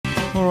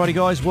Alrighty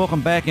guys,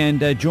 welcome back,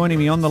 and joining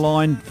me on the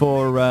line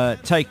for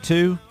take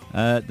two,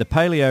 the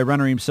paleo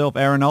runner himself,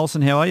 Aaron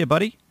Olson. How are you,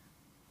 buddy?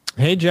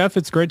 Hey Jeff,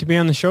 it's great to be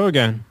on the show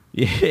again.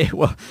 Yeah,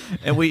 well,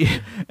 and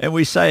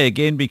we say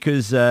again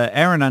because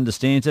Aaron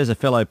understands as a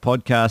fellow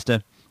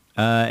podcaster.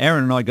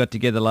 Aaron and I got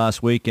together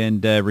last week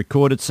and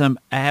recorded some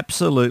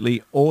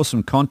absolutely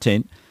awesome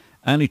content.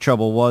 Only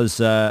trouble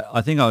was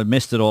I think I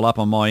messed it all up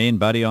on my end,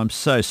 buddy. I'm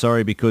so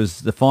sorry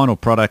because the final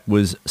product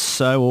was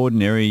so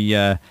ordinary.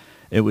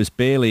 It was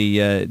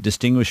barely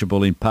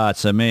distinguishable in parts.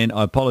 So, man,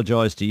 I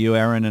apologise to you,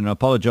 Aaron, and I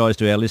apologise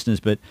to our listeners.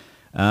 But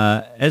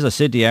as I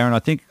said to you, Aaron, I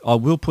think I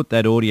will put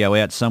that audio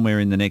out somewhere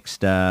in the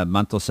next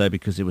month or so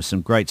because there was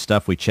some great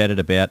stuff we chatted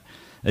about.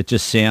 It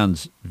just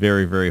sounds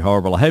very, very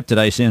horrible. I hope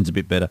today sounds a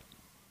bit better.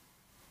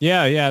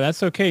 Yeah,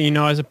 that's okay. You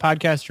know, as a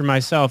podcaster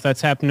myself,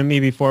 that's happened to me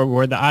before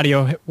where the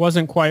audio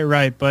wasn't quite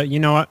right. But you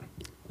know what?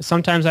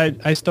 Sometimes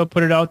I still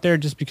put it out there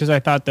just because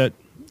I thought that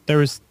there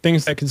was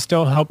things that could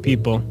still help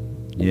people.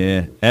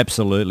 Yeah,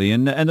 absolutely.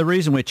 And the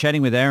reason we're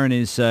chatting with Aaron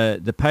is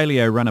the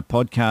Paleo Runner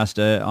podcast.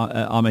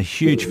 I'm a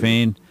huge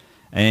fan,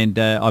 and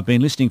I've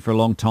been listening for a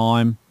long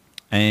time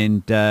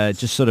and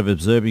just sort of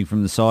observing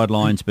from the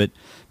sidelines. But,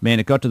 man,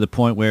 it got to the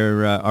point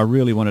where I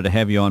really wanted to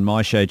have you on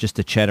my show just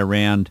to chat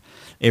around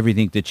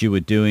everything that you were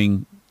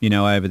doing, you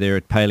know, over there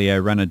at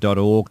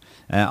paleorunner.org.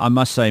 I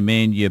must say,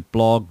 man, your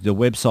blog, the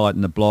website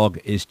and the blog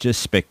is just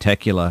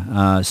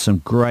spectacular. Some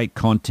great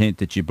content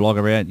that you blog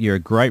about. You're a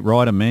great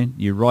writer, man.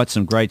 You write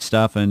some great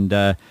stuff, and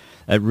it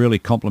really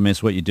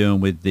complements what you're doing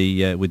with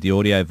the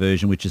audio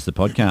version, which is the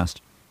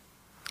podcast.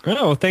 Oh,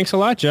 well, thanks a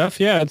lot, Jeff.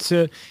 Yeah, it's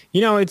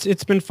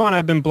it's been fun.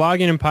 I've been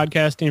blogging and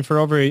podcasting for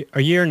over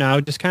a year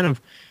now, just kind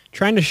of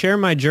trying to share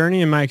my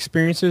journey and my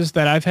experiences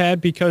that I've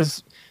had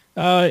because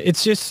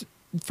it's just,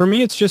 for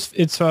me,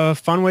 it's a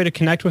fun way to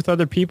connect with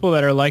other people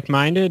that are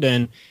like-minded,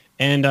 and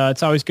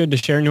it's always good to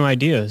share new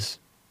ideas.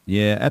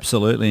 Yeah,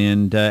 absolutely.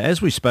 And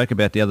as we spoke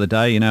about the other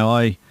day, you know,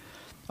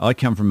 I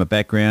come from a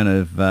background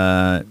of,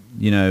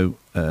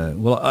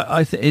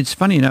 it's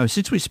funny, you know,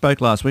 since we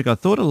spoke last week, I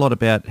thought a lot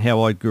about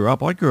how I grew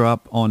up. I grew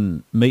up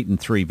on meat and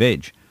three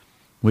veg,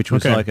 which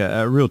was like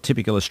a real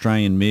typical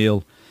Australian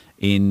meal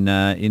in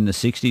the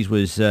 60s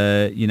was,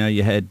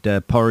 you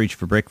had porridge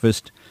for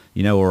breakfast,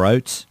 you know, or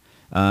oats.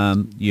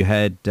 You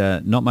had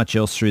not much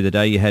else through the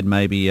day. You had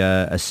maybe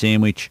a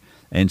sandwich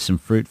and some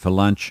fruit for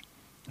lunch.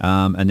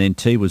 And then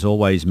tea was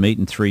always meat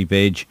and three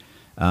veg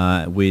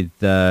with,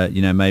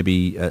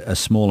 maybe a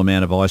small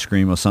amount of ice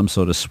cream or some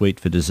sort of sweet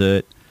for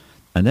dessert.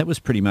 And that was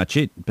pretty much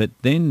it. But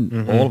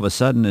then all of a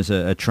sudden, as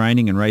a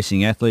training and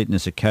racing athlete and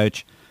as a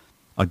coach,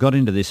 I got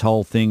into this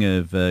whole thing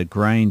of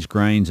grains,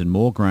 and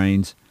more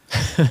grains.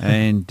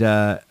 And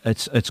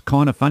it's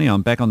kind of funny.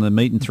 I'm back on the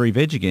meat and three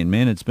veg again,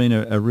 man. It's been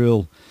a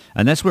real...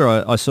 And that's where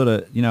I sort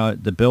of, you know,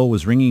 the bell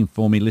was ringing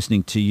for me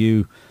listening to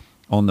you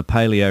on the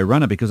Paleo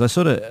Runner because I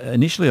sort of...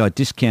 Initially, I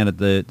discounted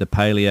the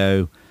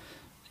paleo,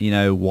 you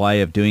know,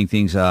 way of doing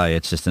things.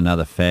 It's just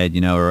another fad,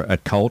 you know, or a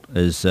cult,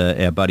 as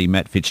our buddy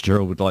Matt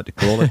Fitzgerald would like to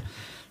call it.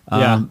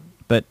 Yeah.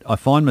 But I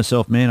find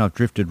myself, man, I've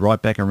drifted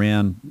right back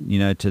around, you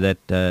know, to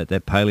that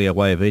paleo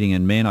way of eating.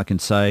 And, man, I can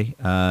say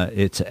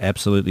it's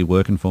absolutely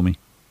working for me.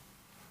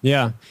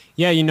 Yeah,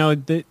 you know,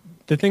 the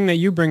thing that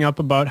you bring up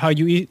about how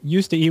you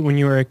used to eat when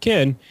you were a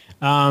kid,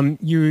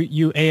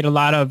 you ate a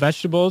lot of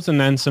vegetables and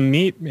then some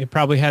meat. It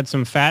probably had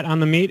some fat on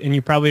the meat, and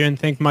you probably didn't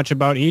think much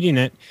about eating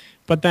it.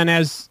 But then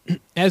as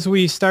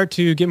we start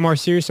to get more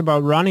serious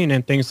about running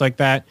and things like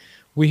that,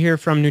 we hear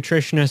from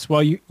nutritionists,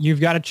 well,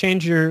 you've got to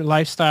change your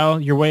lifestyle,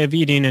 your way of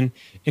eating, and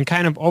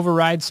kind of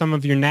override some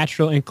of your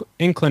natural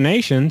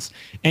inclinations,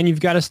 and you've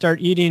got to start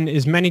eating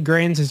as many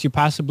grains as you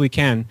possibly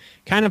can.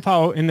 Kind of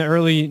how in the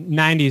early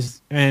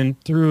 90s and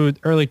through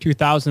early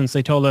 2000s,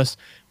 they told us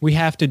we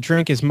have to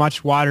drink as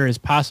much water as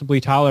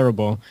possibly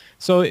tolerable.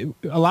 So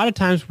a lot of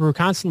times we're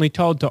constantly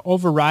told to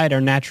override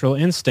our natural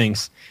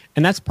instincts,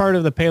 and that's part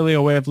of the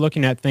paleo way of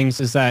looking at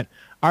things, is that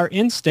our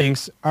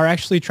instincts are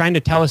actually trying to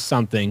tell us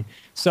something.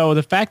 So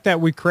the fact that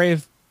we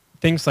crave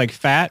things like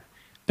fat,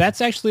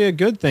 that's actually a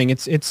good thing.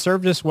 It's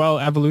served us well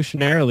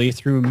evolutionarily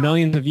through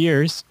millions of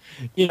years.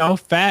 You know,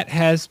 fat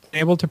has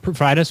been able to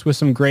provide us with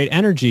some great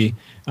energy.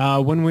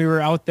 When we were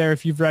out there,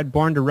 if you've read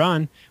Born to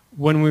Run,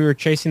 when we were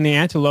chasing the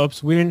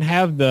antelopes, we didn't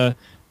have the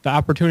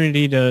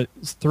opportunity to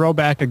throw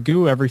back a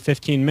goo every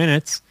 15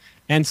 minutes.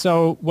 And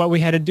so what we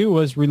had to do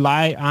was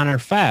rely on our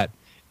fat.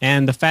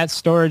 And the fat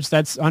storage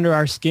that's under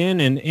our skin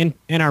and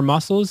in our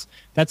muscles,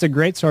 that's a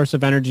great source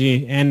of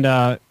energy. And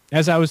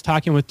as I was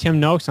talking with Tim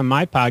Noakes on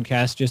my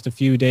podcast just a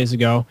few days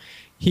ago,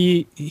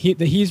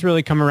 he's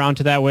really come around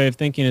to that way of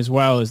thinking as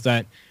well, is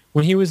that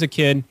when he was a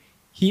kid,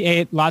 he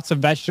ate lots of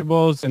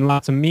vegetables and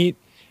lots of meat,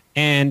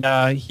 and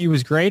he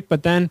was great.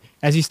 But then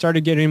as he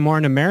started getting more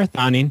into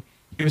marathoning,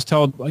 he was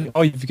told,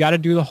 oh, you've got to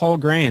do the whole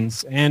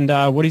grains. And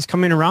what he's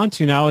coming around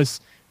to now is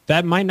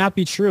that might not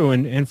be true.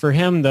 And for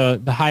him, the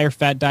higher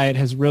fat diet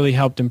has really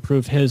helped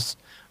improve his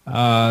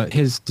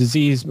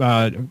disease,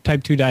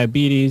 type 2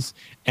 diabetes,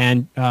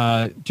 and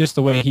just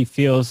the way he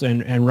feels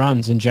and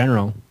runs in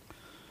general.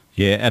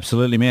 Yeah,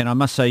 absolutely, man. I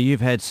must say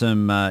you've had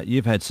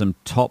some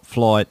top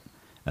flight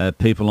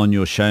people on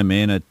your show,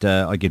 man.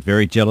 I get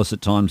very jealous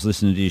at times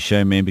listening to your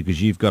show, man,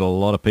 because you've got a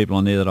lot of people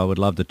on there that I would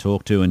love to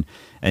talk to.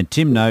 And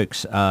Tim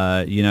Noakes,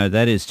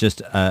 that is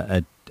just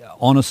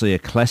honestly a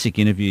classic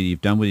interview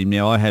you've done with him.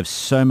 Now, I have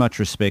so much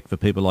respect for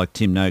people like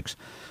Tim Noakes,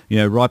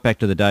 right back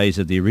to the days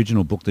of the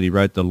original book that he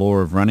wrote, The Law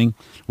of Running,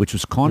 which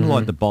was kind of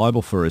like the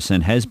Bible for us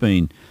and has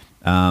been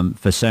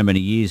for so many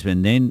years.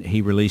 And then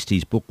he released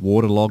his book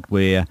Waterlogged,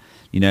 where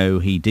he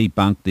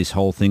debunked this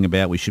whole thing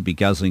about we should be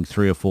guzzling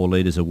 3 or 4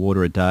 litres of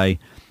water a day.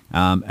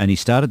 And he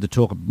started to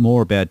talk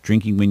more about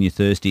drinking when you're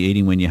thirsty,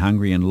 eating when you're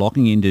hungry, and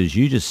locking into, as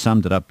you just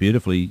summed it up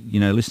beautifully,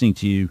 listening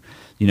to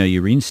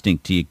your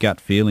instinct, to your gut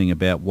feeling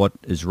about what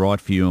is right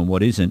for you and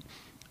what isn't.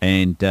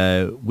 And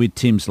with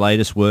Tim's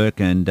latest work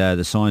and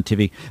the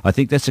scientific, I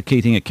think that's the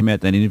key thing that came out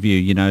of that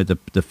interview,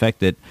 the fact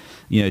that,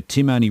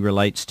 Tim only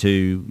relates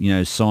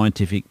to,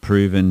 scientific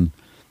proven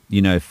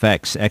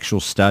facts,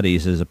 actual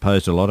studies, as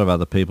opposed to a lot of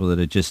other people that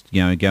are just,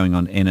 going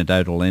on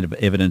anecdotal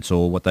evidence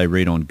or what they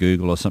read on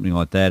Google or something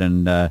like that.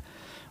 And I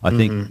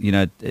think,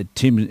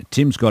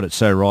 Tim's got it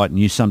so right, and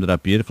you summed it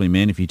up beautifully,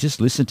 man. If you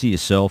just listen to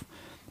yourself,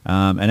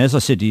 and as I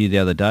said to you the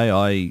other day,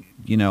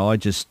 I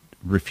just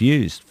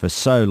refused for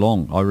so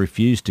long. I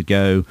refused to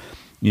go,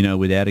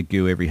 without a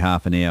goo every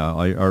half an hour.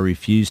 I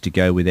refused to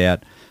go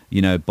without,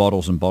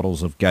 bottles and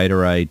bottles of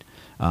Gatorade.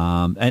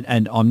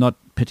 And I'm not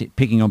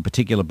picking on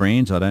particular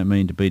brands. I don't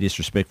mean to be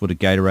disrespectful to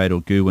Gatorade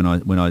or Goo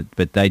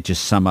but they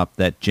just sum up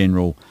that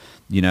general,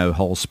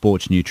 whole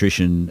sports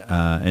nutrition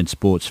and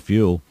sports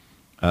fuel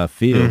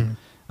feel.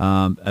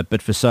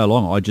 But for so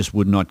long, I just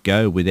would not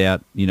go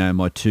without,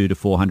 my 200 to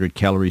 400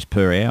 calories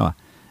per hour.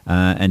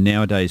 And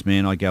nowadays,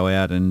 man, I go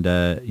out and,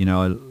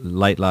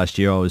 late last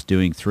year I was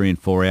doing 3 and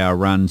 4 hour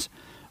runs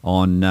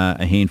on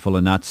a handful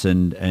of nuts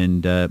and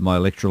my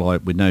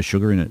electrolyte with no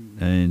sugar in it.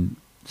 And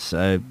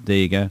so there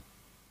you go.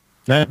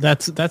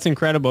 That's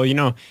incredible.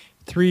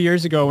 3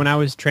 years ago when I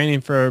was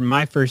training for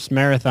my first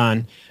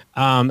marathon,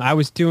 I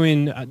was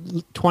doing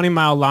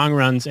 20-mile long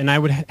runs, and I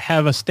would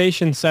have a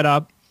station set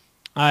up.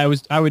 I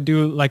would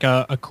do like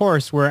a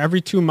course where every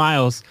 2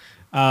 miles,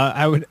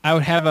 I would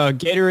have a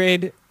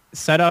Gatorade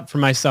set up for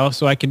myself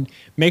so I could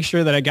make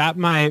sure that I got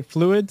my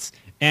fluids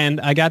and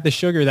I got the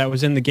sugar that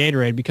was in the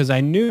Gatorade, because I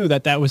knew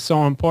that was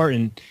so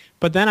important.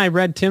 But then I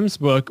read Tim's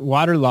book,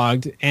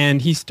 Waterlogged,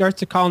 and he starts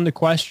to call into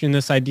question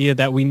this idea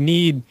that we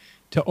need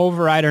to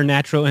override our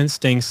natural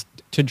instincts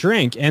to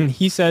drink. And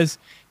he says,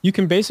 you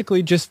can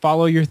basically just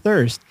follow your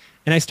thirst.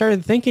 And I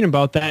started thinking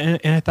about that,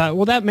 and I thought,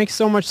 well, that makes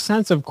so much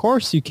sense. Of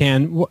course you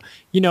can.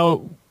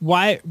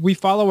 Why we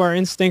follow our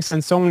instincts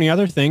and so many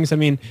other things. I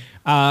mean,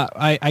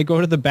 I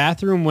go to the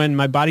bathroom when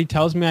my body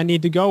tells me I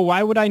need to go.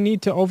 Why would I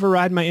need to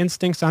override my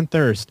instincts on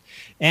thirst?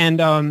 And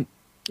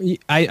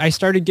I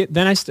started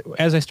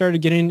as I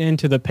started getting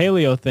into the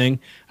paleo thing,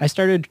 I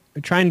started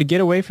trying to get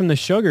away from the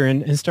sugar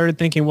and started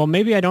thinking, well,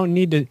 maybe I don't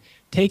need to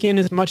take in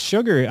as much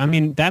sugar. I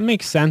mean, that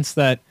makes sense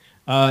that,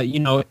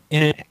 in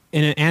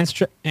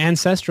an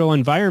ancestral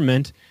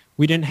environment,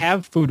 we didn't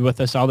have food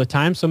with us all the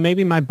time. So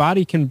maybe my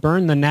body can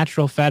burn the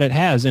natural fat it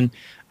has. And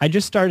I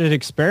just started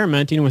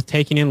experimenting with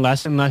taking in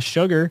less and less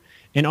sugar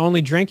and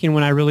only drinking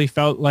when I really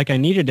felt like I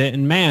needed it.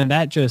 And man,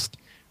 that just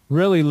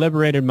really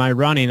liberated my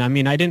running. I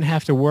mean, I didn't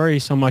have to worry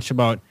so much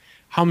about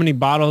how many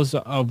bottles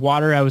of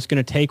water I was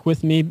going to take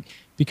with me,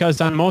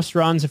 because on most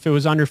runs, if it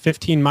was under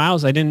 15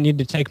 miles, I didn't need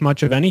to take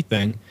much of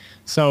anything.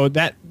 So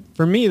that,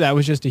 for me, that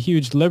was just a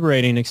huge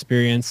liberating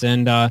experience.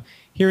 And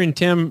hearing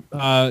Tim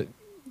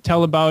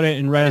tell about it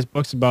and read his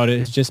books about it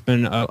has just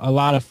been a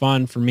lot of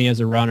fun for me as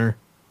a runner.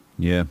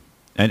 Yeah.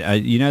 And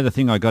the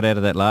thing I got out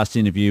of that last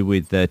interview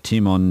with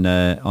Tim on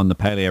the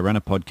Paleo Runner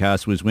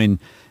podcast was when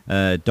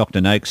Dr.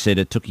 Noakes said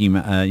it took him,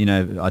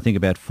 I think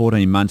about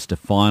 14 months to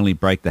finally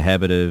break the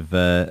habit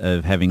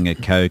of having a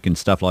Coke and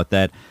stuff like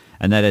that.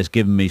 And that has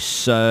given me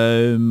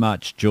so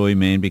much joy,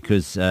 man,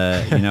 because,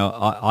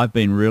 I've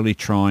been really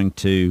trying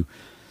to,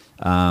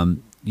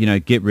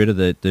 get rid of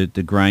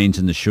the grains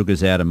and the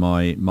sugars out of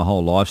my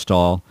whole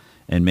lifestyle.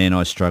 And, man,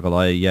 I struggle.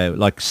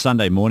 Like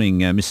Sunday morning,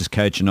 Mrs.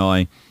 Coach and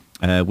I,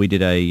 we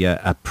did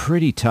a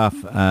pretty tough,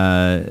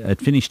 it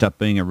finished up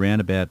being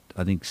around about,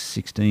 I think,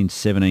 16,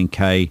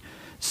 17K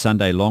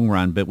Sunday long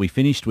run, but we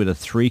finished with a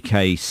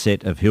 3K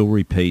set of hill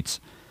repeats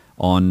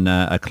on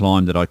a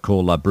climb that I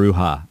call La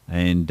Bruja.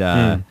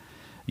 And,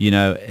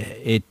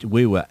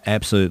 we were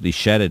absolutely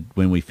shattered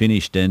when we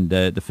finished. And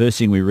the first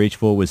thing we reached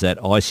for was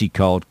that icy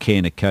cold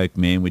can of Coke,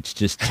 man, which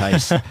just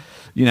tastes,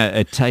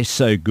 it tastes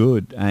so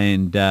good.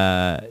 And,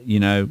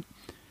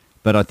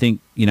 but I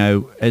think,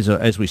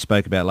 as we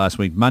spoke about last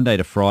week, Monday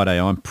to Friday,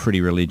 I'm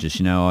pretty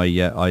religious.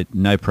 I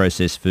no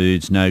processed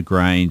foods, no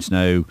grains,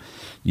 no,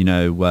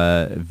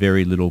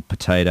 very little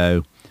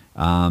potato.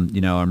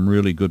 I'm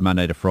really good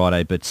Monday to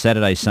Friday, but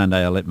Saturday,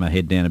 Sunday, I let my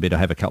head down a bit. I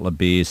have a couple of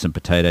beers, some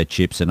potato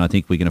chips, and I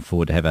think we can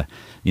afford to have a,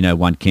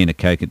 1 can of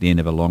Coke at the end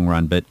of a long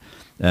run. But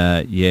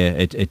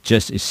it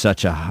just is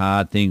such a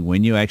hard thing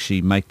when you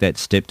actually make that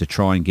step to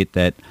try and get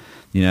that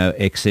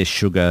excess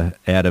sugar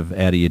out of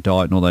your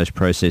diet and all those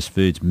processed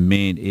foods.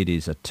 Man, it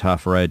is a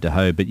tough road to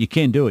hoe, but you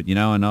can do it,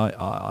 and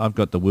I've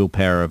got the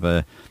willpower of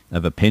a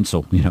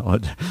pencil,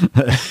 and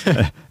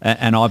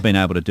I've been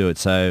able to do it.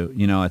 So,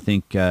 I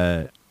think,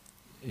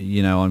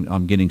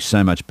 I'm getting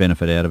so much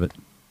benefit out of it.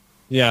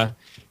 Yeah.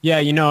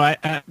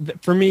 Yeah,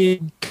 for me,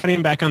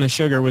 cutting back on the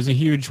sugar was a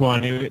huge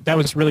one. That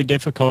was really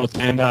difficult.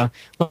 And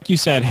like you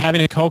said,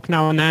 having a Coke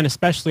now and then,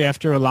 especially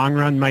after a long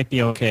run, might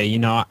be okay.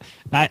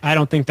 I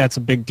don't think that's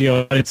a big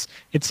deal. It's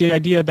the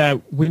idea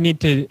that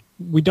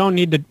we don't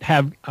need to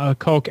have a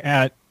Coke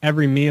at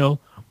every meal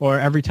or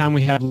every time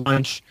we have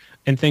lunch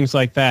and things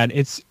like that.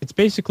 It's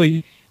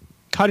basically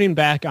cutting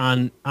back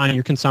on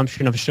your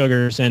consumption of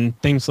sugars and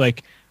things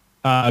like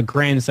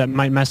grains that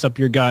might mess up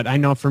your gut. I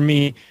know for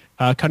me,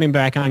 cutting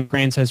back on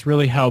grains has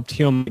really helped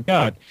heal my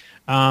gut.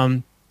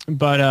 One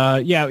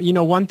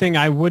thing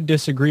I would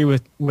disagree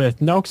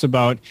with Noakes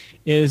about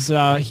is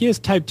he has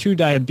type 2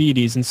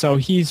 diabetes, and so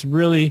he's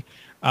really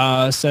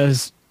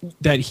says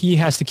that he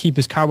has to keep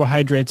his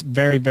carbohydrates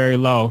very, very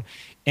low.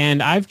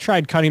 And I've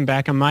tried cutting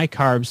back on my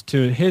carbs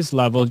to his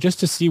level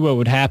just to see what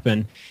would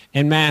happen.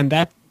 And man,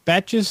 that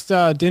just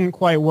didn't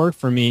quite work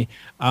for me.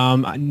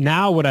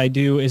 Now what I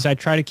do is I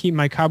try to keep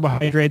my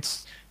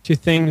carbohydrates to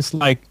things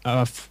like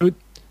fruit.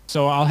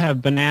 So I'll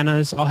have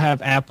bananas, I'll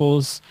have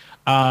apples,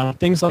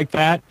 things like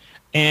that,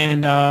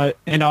 and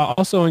I'll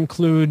also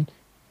include,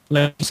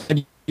 like you said,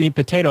 you eat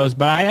potatoes,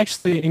 but I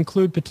actually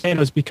include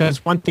potatoes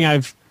because one thing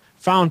I've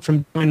found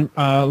from doing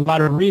a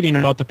lot of reading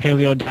about the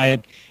paleo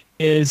diet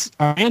is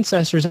our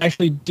ancestors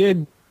actually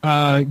did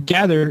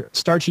gather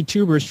starchy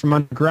tubers from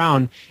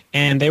underground,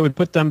 and they would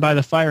put them by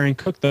the fire and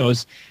cook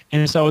those.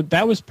 And so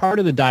that was part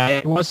of the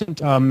diet. It wasn't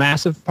a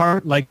massive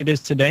part like it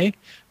is today,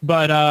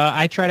 but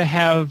I try to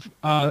have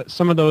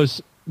some of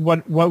those,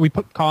 what we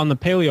call in the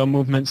paleo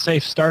movement,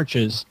 safe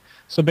starches.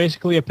 So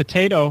basically a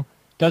potato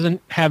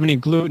doesn't have any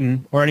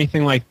gluten or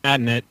anything like that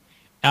in it,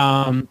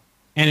 and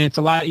it's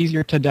a lot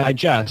easier to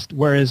digest,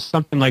 whereas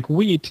something like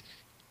wheat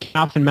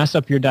can often mess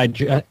up your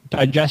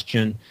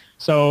digestion.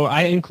 So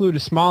I include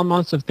small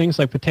amounts of things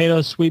like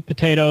potatoes, sweet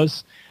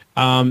potatoes,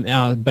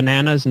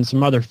 bananas, and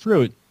some other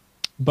fruit.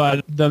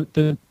 But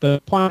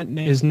the point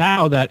is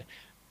now that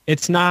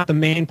it's not the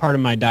main part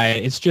of my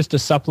diet. It's just a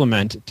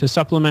supplement to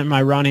supplement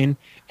my running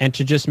and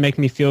to just make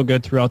me feel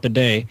good throughout the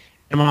day.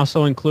 I'm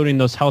also including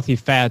those healthy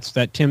fats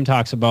that Tim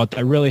talks about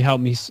that really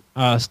help me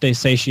stay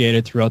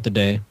satiated throughout the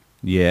day.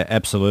 Yeah,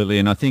 absolutely.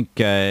 And I think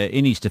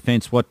in his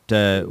defense, what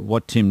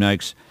Tim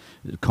Noakes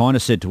kind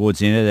of said towards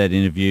the end of that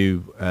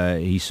interview,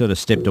 he sort of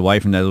stepped away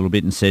from that a little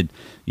bit and said,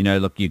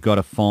 look, you've got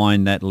to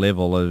find that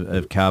level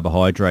of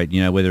carbohydrate,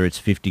 whether it's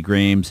 50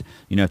 grams,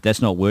 if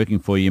that's not working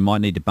for you, you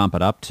might need to bump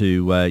it up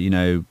to,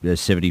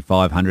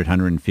 75, 100,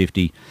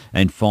 150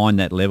 and find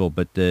that level.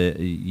 But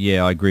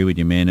I agree with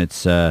you, man.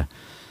 It's, and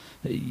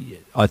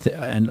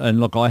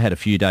look, I had a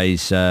few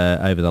days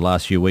over the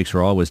last few weeks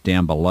where I was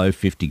down below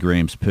 50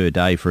 grams per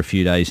day for a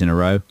few days in a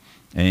row.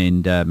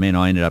 And, man,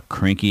 I ended up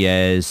cranky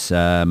as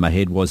my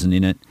head wasn't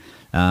in it.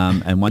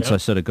 And once I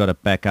sort of got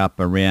it back up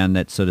around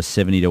that sort of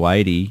 70 to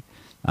 80,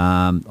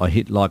 I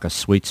hit like a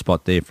sweet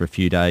spot there for a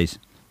few days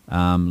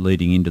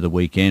leading into the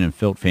weekend and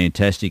felt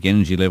fantastic.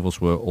 Energy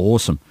levels were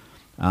awesome.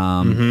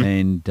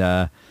 And,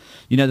 the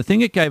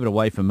thing that gave it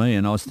away for me,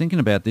 and I was thinking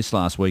about this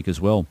last week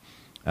as well,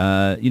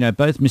 both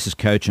Mrs.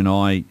 Coach and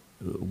I,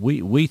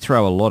 we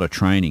throw a lot of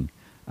training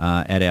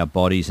at our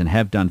bodies and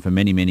have done for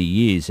many, many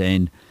years.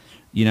 And,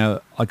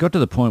 I got to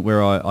the point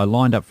where I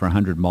lined up for a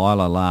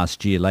 100-miler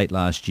late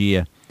last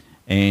year,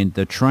 and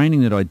the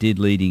training that I did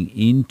leading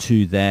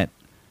into that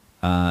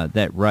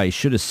race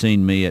should have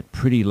seen me at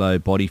pretty low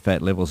body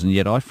fat levels, and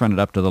yet I fronted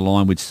up to the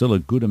line with still a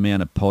good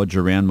amount of podge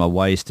around my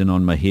waist and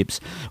on my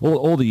hips,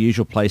 all the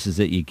usual places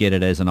that you get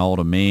it as an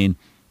older man.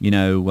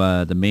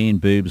 The man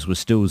boobs were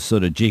still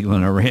sort of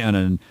jiggling around,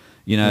 and,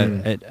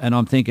 and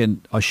I'm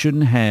thinking I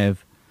shouldn't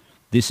have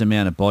this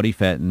amount of body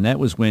fat, and that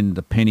was when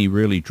the penny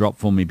really dropped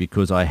for me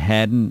because I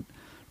hadn't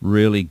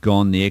really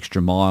gone the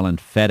extra mile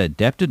and fat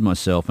adapted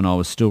myself, and I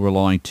was still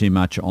relying too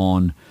much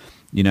on,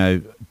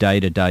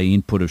 day-to-day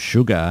input of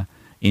sugar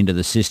into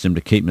the system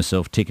to keep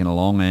myself ticking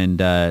along, and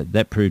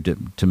that proved it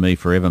to me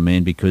forever,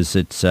 man, because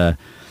it's,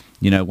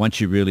 once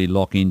you really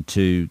lock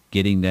into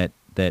getting that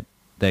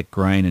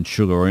grain and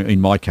sugar, or in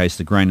my case,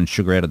 the grain and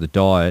sugar out of the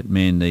diet,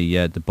 man,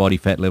 the body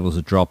fat levels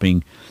are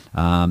dropping,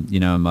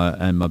 and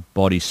my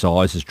body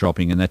size is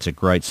dropping, and that's a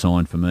great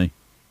sign for me.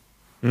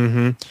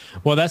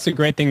 Well, that's a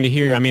great thing to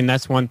hear. I mean,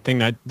 that's one thing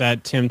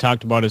that Tim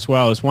talked about as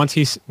well, is once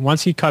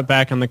he cut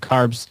back on the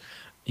carbs,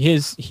 he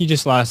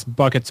just lost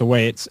buckets of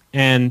weights,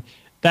 and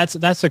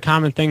that's a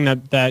common thing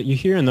that you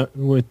hear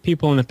with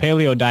people in the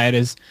paleo diet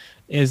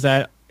is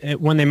that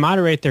when they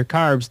moderate their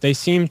carbs, they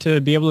seem to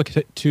be able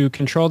to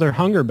control their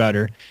hunger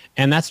better.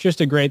 And that's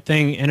just a great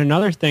thing. And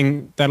another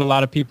thing that a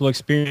lot of people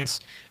experience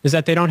is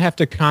that they don't have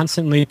to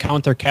constantly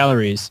count their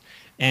calories.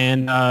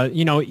 And,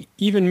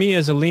 even me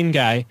as a lean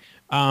guy,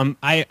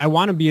 I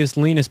want to be as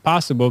lean as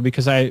possible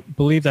because I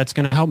believe that's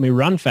going to help me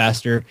run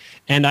faster.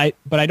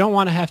 But I don't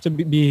want to have to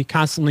be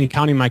constantly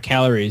counting my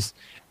calories.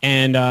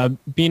 And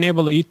being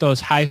able to eat those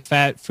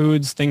high-fat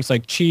foods, things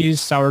like cheese,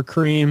 sour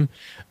cream,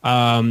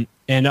 and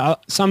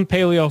some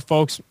paleo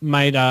folks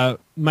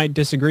might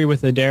disagree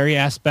with the dairy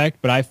aspect,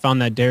 but I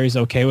found that dairy is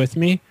okay with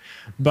me.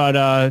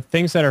 But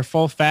things that are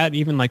full fat,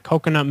 even like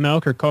coconut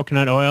milk or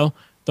coconut oil,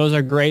 those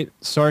are great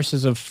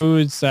sources of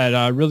foods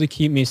that really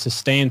keep me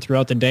sustained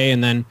throughout the day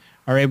and then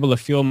are able to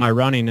fuel my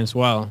running as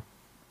well.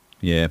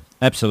 Yeah,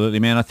 absolutely,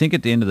 man. I think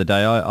at the end of the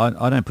day,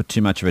 I don't put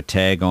too much of a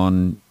tag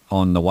on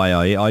the way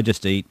I eat. I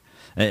just eat.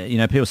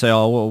 People say,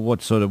 "Oh, well,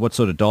 what sort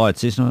of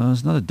diet's this?" No,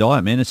 it's not a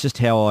diet, man. It's just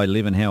how I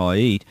live and how I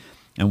eat.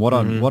 And what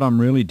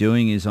I'm really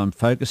doing is I'm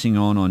focusing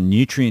on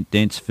nutrient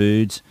dense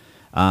foods,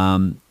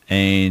 and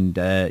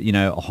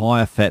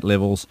higher fat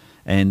levels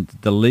and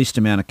the least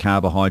amount of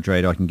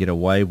carbohydrate I can get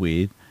away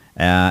with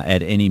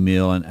at any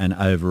meal and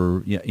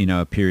over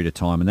a period of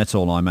time. And that's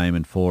all I'm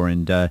aiming for.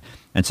 And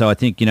so I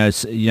think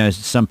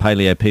some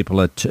paleo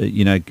people are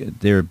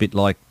they're a bit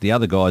like the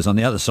other guys on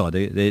the other side.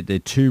 They're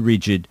too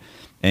rigid.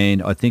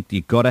 And I think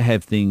you've got to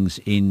have things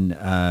in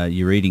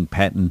your eating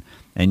pattern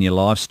and your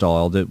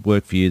lifestyle that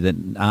work for you that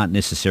aren't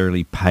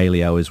necessarily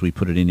paleo, as we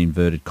put it in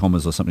inverted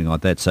commas or something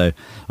like that. So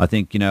I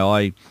think,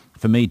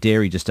 for me,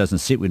 dairy just doesn't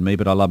sit with me,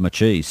 but I love my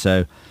cheese.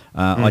 So,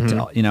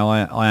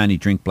 I only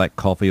drink black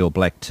coffee or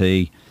black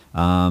tea.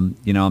 I'm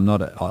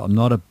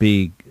not a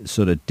big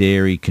sort of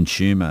dairy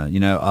consumer.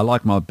 I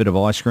like my bit of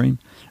ice cream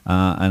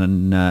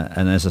and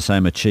as I say,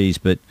 my cheese,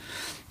 but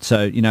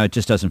so, it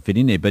just doesn't fit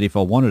in there. But if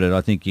I wanted it,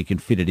 I think you can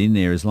fit it in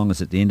there as long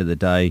as at the end of the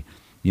day,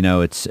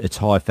 it's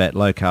high fat,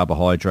 low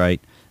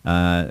carbohydrate.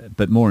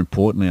 But more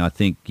importantly, I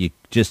think you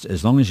just,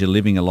 as long as you're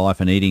living a life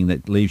and eating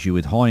that leaves you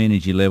with high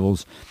energy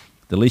levels,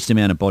 the least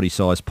amount of body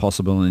size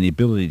possible, and the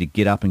ability to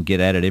get up and get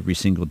at it every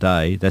single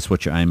day, that's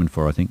what you're aiming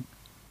for, I think.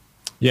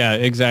 Yeah,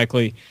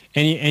 exactly.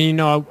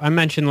 And I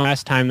mentioned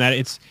last time that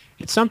it's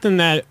something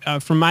that,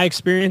 from my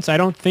experience, I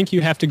don't think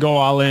you have to go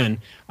all in.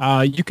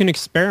 You can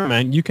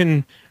experiment. You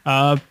can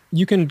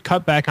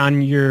cut back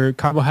on your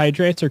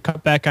carbohydrates or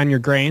cut back on your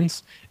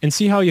grains and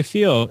see how you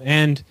feel.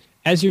 And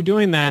as you're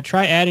doing that,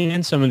 try adding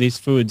in some of these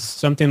foods,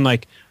 something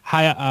like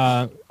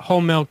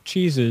whole milk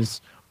cheeses,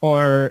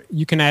 or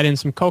you can add in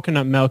some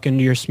coconut milk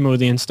into your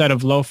smoothie instead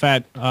of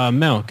low-fat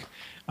milk.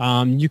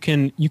 You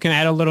can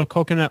add a little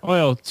coconut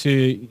oil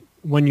to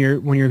when you're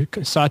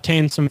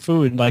sautéing some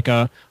food, like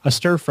a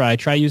stir fry.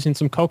 Try using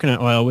some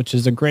coconut oil, which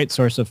is a great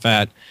source of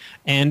fat,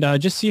 and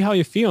just see how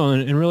you feel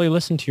and really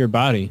listen to your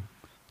body.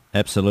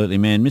 Absolutely,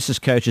 man.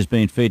 Mrs. Coach has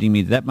been feeding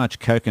me that much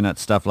coconut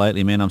stuff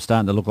lately, man. I'm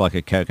starting to look like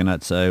a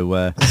coconut. So,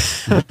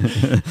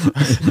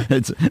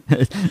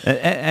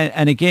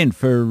 and again,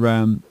 for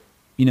a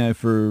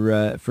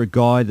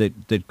guy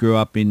that grew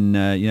up in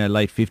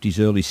late 50s,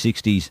 early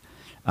 60s,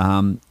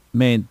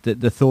 man,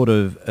 the thought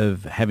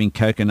of having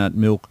coconut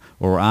milk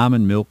or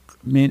almond milk,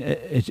 man,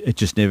 it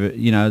just never,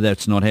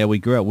 that's not how we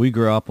grew up. We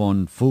grew up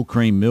on full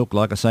cream milk,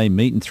 like I say,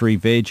 meat and 3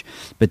 veg.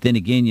 But then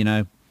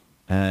again,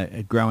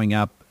 growing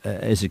up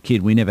as a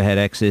kid, we never had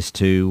access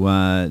to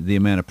the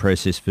amount of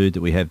processed food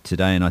that we have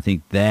today. And I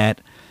think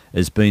that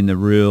has been the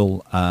real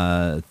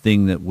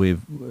thing that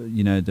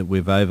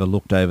we've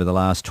overlooked over the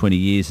last 20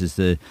 years, is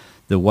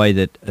the way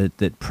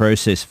that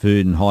processed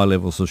food and high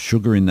levels of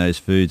sugar in those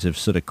foods have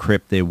sort of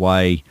crept their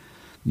way,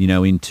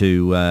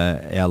 into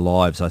our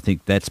lives. I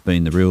think that's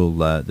been the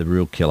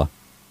real killer.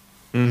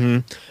 Mm-hmm.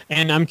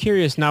 And I'm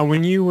curious now,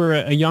 when you were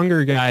a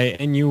younger guy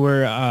and you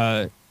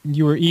were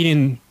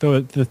eating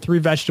the 3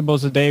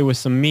 vegetables a day with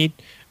some meat,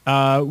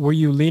 were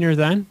you leaner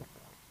then?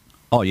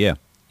 Oh yeah,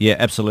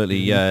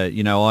 absolutely.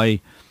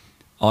 Mm-hmm.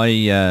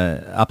 I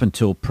up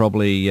until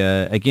probably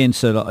again,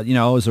 so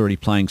I was already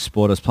playing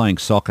sport. I was playing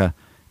soccer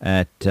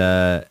at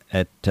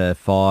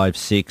 5,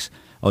 6.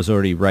 I was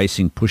already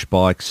racing push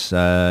bikes,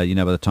 by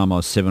the time I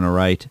was 7 or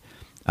 8,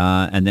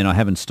 and then I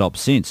haven't stopped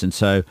since. And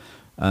so,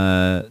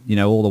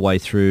 all the way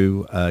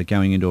through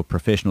going into a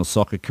professional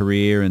soccer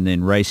career and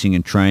then racing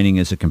and training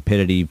as a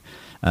competitive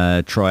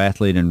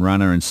triathlete and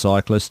runner and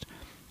cyclist,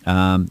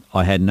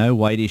 I had no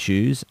weight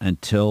issues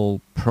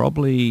until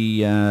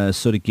probably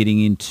sort of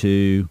getting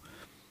into,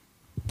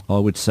 I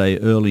would say,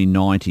 early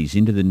 90s,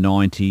 into the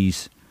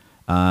 90s,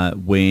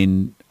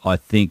 when I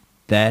think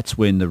that's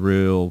when the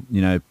real,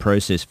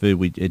 processed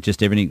food,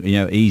 just everything,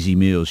 easy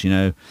meals,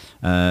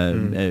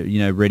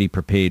 ready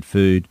prepared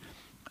food.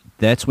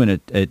 That's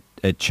when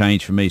it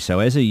changed for me. So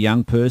as a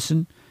young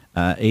person,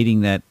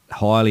 eating that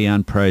highly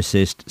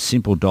unprocessed,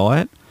 simple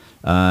diet,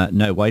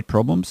 no weight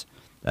problems,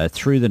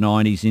 through the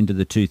 90s into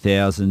the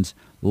 2000s,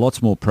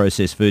 lots more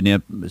processed food.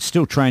 Now,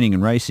 still training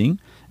and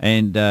racing,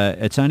 and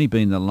it's only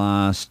been the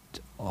last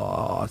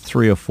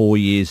 3 or 4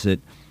 years that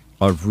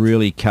I've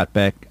really cut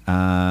back,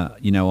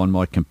 on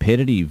my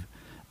competitive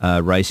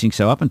racing.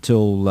 So up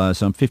until,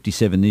 so I'm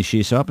 57 this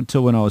year, so up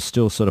until when I was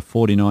still sort of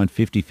 49,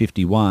 50,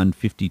 51,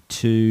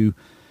 52,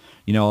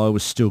 I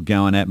was still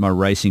going at my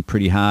racing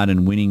pretty hard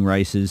and winning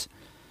races.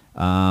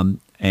 And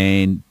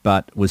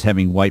but was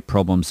having weight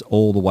problems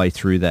all the way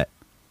through that.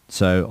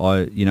 So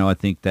I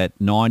think that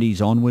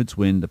 90s onwards,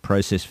 when the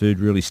processed food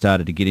really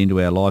started to get into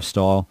our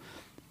lifestyle,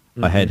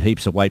 I had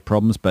heaps of weight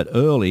problems, but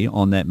early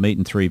on that meat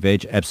and 3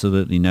 veg,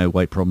 absolutely no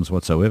weight problems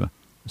whatsoever.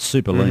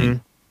 Super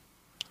lean.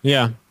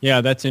 Yeah,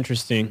 that's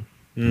interesting.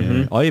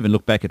 Yeah. I even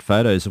look back at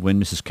photos of when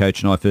Mrs.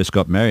 Coach and I first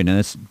got married, and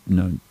that's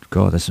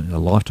a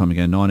lifetime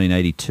ago,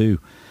 1982,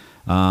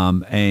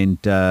 and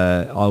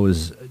I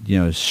was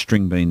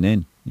string bean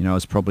then. I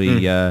was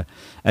probably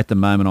at the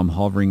moment I'm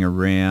hovering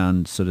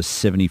around sort of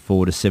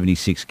 74 to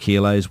 76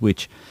 kilos,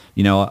 which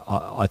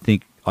I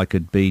think I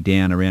could be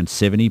down around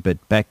 70,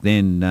 but back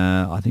then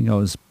I think I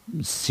was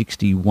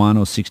 61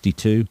 or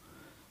 62.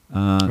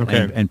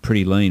 And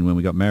pretty lean when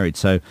we got married.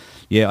 So,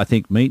 yeah, I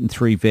think meat and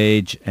 3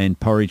 veg and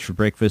porridge for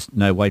breakfast,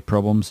 no weight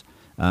problems.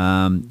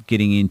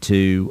 Getting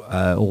into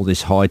all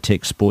this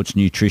high-tech sports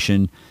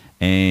nutrition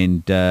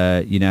and,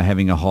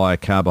 having a higher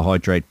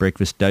carbohydrate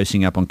breakfast,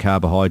 dosing up on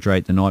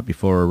carbohydrate the night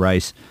before a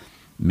race,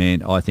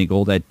 man, I think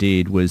all that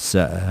did was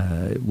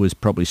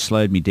probably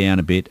slowed me down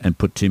a bit and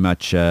put too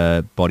much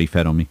body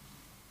fat on me.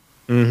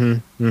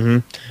 And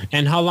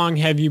how long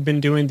have you been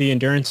doing the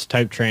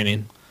endurance-type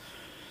training?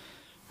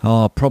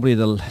 Oh, probably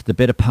the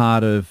better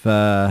part of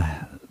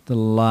the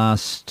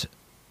last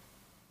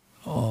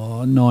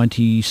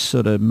 90,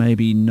 sort of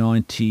maybe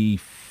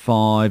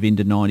 95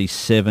 into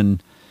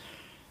 97.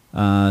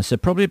 So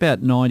probably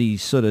about 90,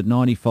 sort of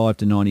 95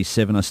 to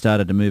 97, I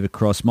started to move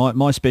across.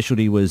 My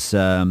specialty was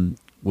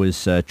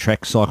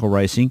track cycle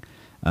racing,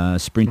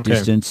 sprint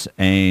distance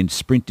and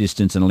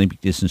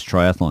Olympic distance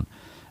triathlon.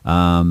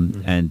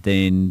 And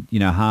then,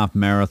 half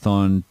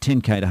marathon,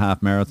 10K to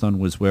half marathon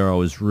was where I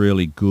was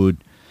really good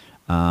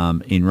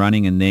in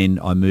running, and then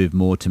I moved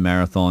more to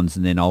marathons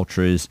and then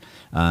ultras,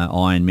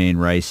 Ironman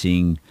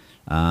racing,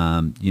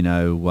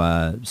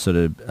 sort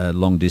of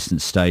long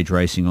distance stage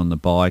racing on the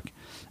bike.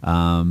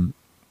 And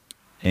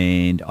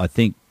I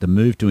think the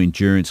move to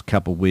endurance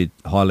coupled with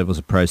high levels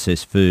of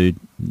processed food,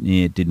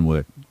 it didn't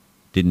work.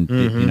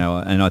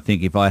 And I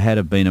think if I had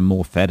have been a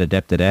more fat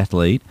adapted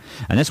athlete,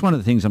 and that's one of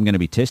the things I'm going to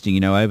be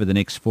testing, over the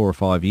next 4 or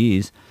 5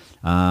 years,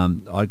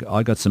 I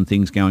got some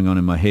things going on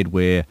in my head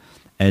where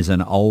as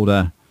an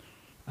older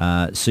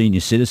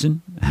senior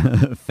citizen,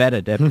 fat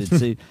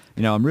adapted,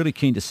 I'm really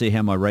keen to see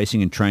how my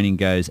racing and training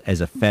goes as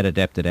a fat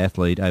adapted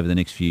athlete over the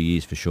next few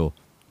years for sure.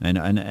 And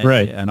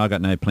I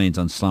got no plans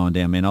on slowing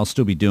down, man. I'll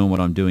still be doing what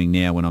I'm doing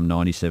now when I'm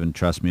 97.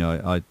 Trust me,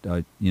 I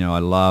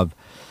love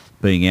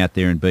being out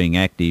there and being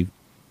active.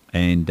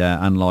 And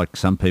unlike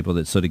some people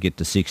that sort of get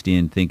to 60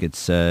 and think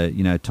it's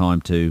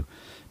time to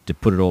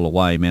put it all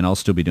away, man, I'll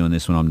still be doing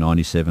this when I'm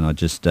 97.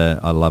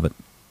 I love it.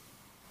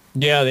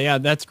 Yeah,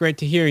 that's great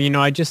to hear.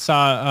 I just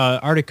saw an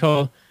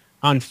article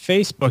on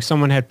Facebook.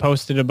 Someone had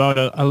posted about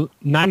a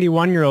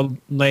 91-year-old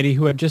lady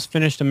who had just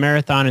finished a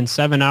marathon in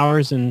 7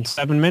 hours and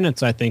 7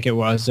 minutes, I think it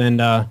was.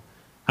 And I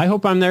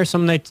hope I'm there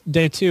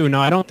someday too. No,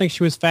 I don't think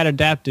she was fat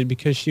adapted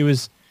because she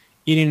was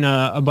eating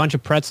a bunch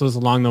of pretzels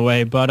along the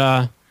way.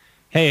 But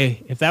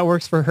hey, if that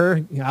works for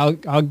her,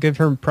 I'll give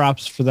her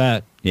props for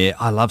that. Yeah,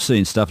 I love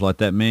seeing stuff like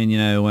that, man.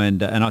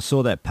 And I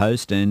saw that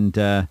post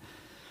and.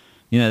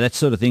 That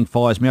sort of thing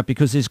fires me up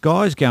because there's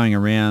guys going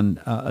around.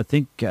 I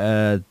think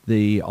the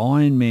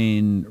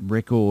Ironman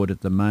record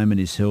at the moment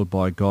is held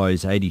by a guy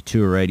who's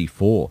 82 or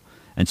 84.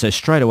 And so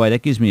straight away,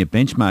 that gives me a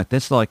benchmark.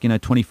 That's like,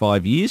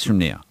 25 years from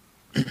now.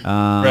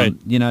 Right.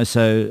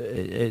 So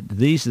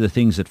these are the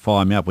things that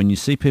fire me up. When you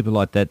see people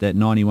like that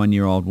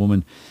 91-year-old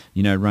woman,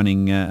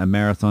 running a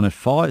marathon, it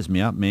fires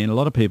me up, man. A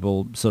lot of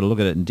people sort of look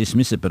at it and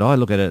dismiss it, but I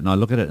look at it and I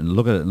look at it and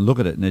look at it and look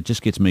at it, and it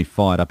just gets me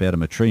fired up out of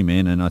my tree,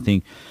 man. And I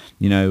think,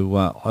 I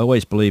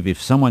always believe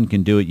if someone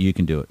can do it, you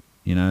can do it.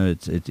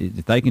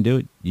 If they can do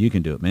it, you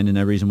can do it, man. There's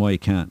no reason why you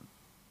can't.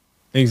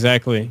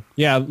 Exactly.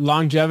 Yeah,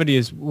 longevity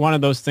is one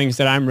of those things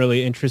that I'm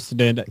really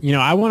interested in.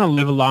 I want to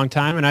live a long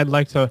time, and I'd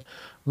like to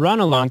run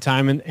a long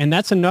time, and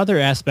that's another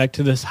aspect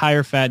to this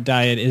higher fat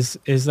diet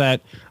is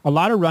that a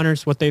lot of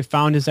runners, what they've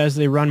found is as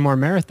they run more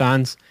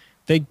marathons,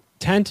 they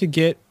tend to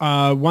get,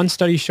 one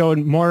study showed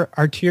more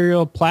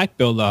arterial plaque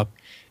buildup.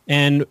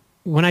 And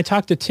when I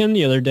talked to Tim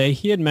the other day,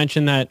 he had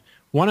mentioned that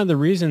one of the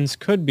reasons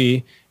could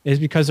be is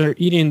because they're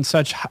eating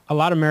a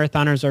lot of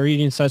marathoners are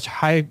eating such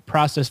high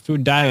processed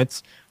food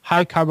diets,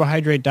 high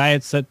carbohydrate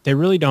diets that they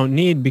really don't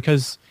need,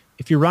 because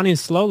if you're running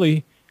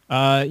slowly,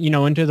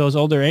 into those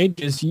older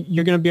ages,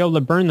 you're going to be able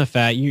to burn the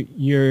fat.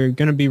 You're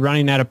going to be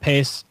running at a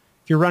pace.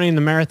 If you're running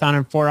the marathon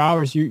in 4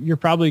 hours, you're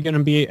probably going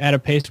to be at a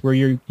pace where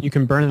you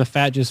can burn the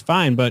fat just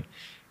fine. But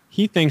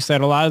he thinks that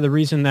a lot of the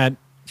reason that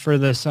for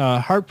this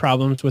heart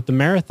problems with the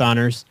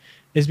marathoners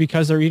is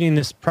because they're eating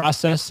this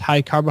processed,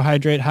 high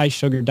carbohydrate, high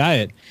sugar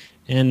diet.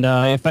 And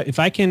if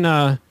I can,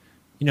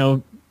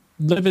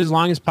 live as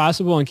long as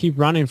possible and keep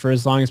running for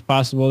as long as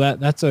possible,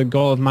 that's a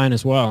goal of mine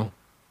as well.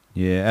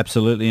 Yeah,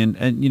 absolutely. And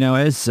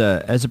as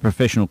a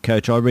professional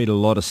coach, I read a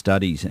lot of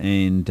studies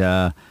and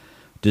to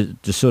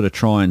sort of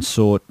try and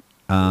sort,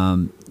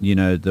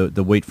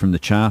 the wheat from the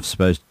chaff,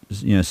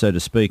 so to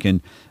speak.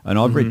 And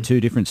I've read two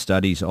different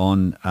studies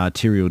on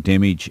arterial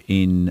damage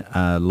in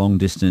long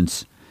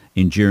distance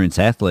endurance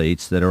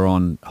athletes that are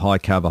on high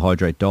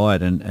carbohydrate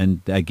diet.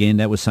 And again,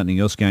 that was something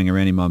else going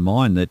around in my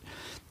mind that,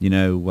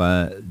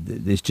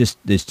 there's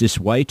just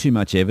way too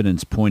much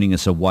evidence pointing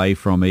us away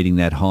from eating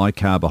that high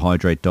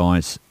carbohydrate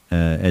diet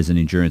as an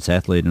endurance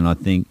athlete. And I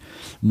think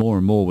more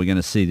and more we're going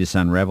to see this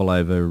unravel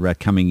over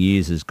coming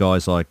years as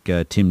guys like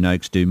Tim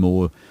Noakes do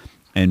more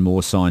and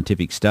more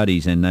scientific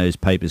studies and those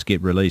papers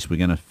get released. We're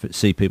going to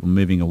see people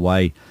moving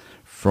away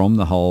from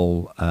the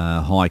whole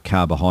high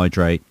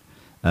carbohydrate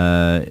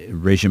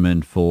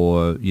regimen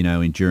for,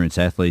 endurance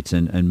athletes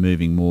and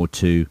moving more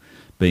to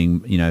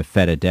being,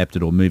 fat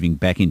adapted or moving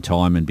back in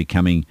time and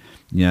becoming,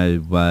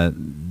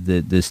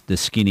 the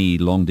skinny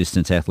long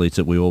distance athletes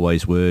that we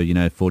always were,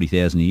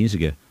 40,000 years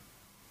ago.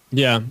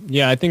 Yeah,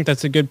 I think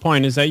that's a good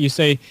point, is that you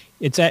say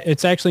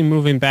it's actually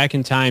moving back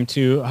in time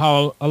to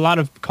how a lot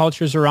of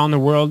cultures around the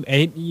world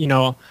ate,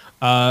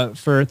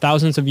 for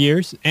thousands of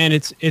years. And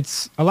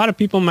it's a lot of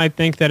people might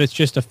think that it's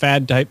just a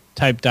fad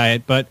type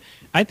diet, but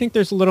I think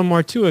there's a little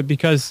more to it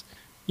because,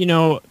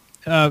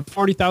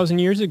 40,000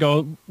 years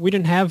ago, we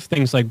didn't have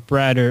things like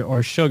bread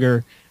or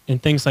sugar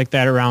and things like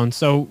that around.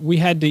 So we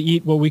had to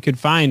eat what we could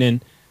find.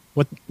 And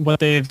what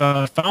they've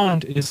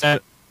found is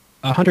that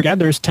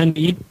hunter-gatherers tend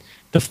to eat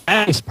the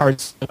fattiest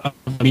parts of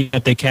the meat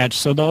that they catch.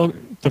 So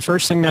the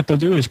first thing that they'll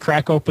do is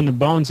crack open the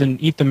bones and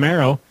eat the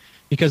marrow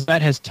because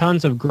that has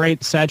tons of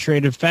great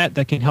saturated fat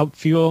that can help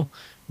fuel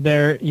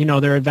their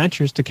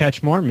adventures to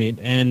catch more meat.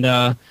 And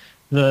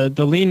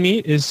the lean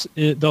meat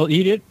they'll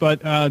eat it,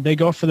 but they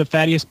go for the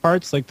fattiest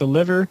parts like the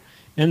liver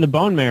and the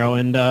bone marrow.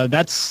 And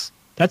that's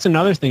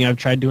another thing I've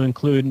tried to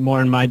include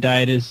more in my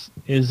diet is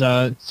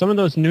some of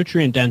those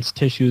nutrient dense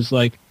tissues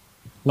like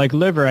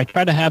liver. I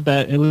try to have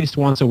that at least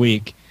once a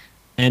week.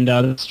 And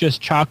it's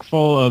just chock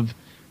full of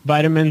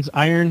vitamins,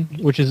 iron,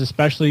 which is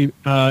especially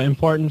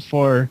important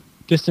for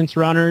distance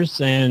runners.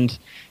 And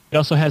it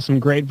also has some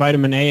great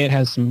vitamin A. It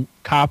has some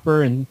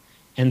copper and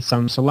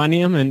some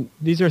selenium. And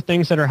these are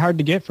things that are hard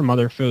to get from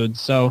other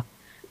foods. So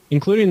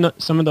including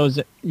some of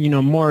those,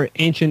 more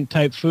ancient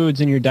type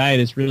foods in your diet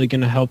is really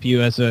going to help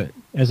you as an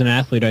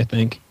athlete, I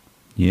think.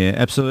 Yeah,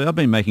 absolutely. I've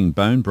been making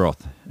bone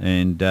broth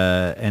and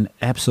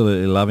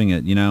absolutely loving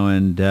it,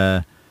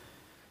 and...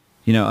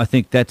 I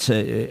think that's,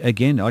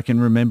 again, I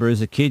can remember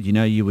as a kid,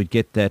 you would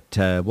get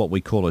that, what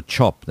we call a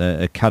chop,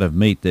 a cut of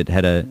meat that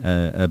had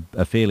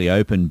a fairly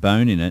open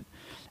bone in it.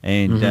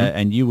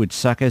 And you would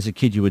as a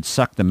kid, you would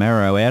suck the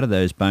marrow out of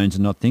those bones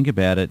and not think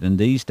about it. And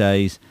these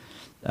days,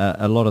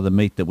 a lot of the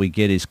meat that we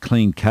get is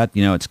clean cut.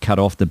 It's cut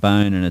off the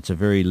bone and it's a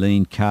very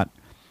lean cut.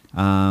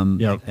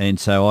 And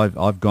so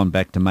I've gone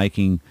back to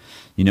making,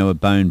 a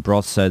bone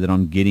broth so that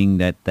I'm getting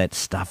that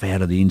stuff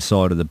out of the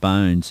inside of the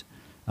bones.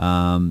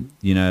 In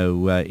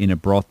a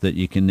broth that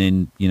you can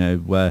then,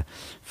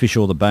 fish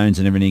all the bones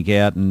and everything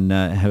out and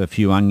have a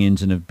few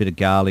onions and a bit of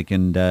garlic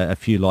and a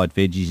few light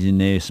veggies in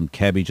there, some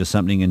cabbage or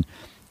something,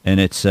 and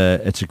it's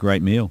a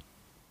great meal.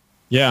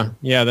 Yeah,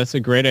 that's a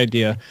great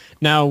idea.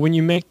 Now, when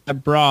you make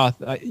that broth,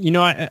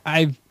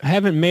 I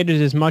haven't made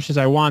it as much as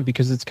I want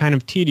because it's kind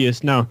of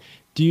tedious. Now,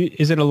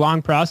 is it a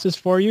long process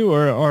for you,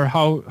 or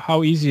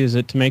how easy is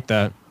it to make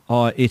that?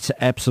 Oh, it's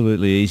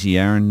absolutely easy,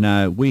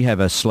 Aaron. We have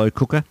a slow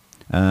cooker.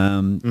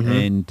 And,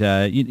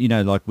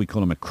 like we call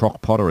them a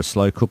crock pot or a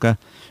slow cooker.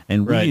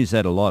 And we use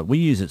that a lot. We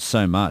use it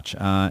so much.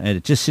 And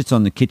it just sits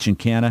on the kitchen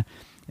counter.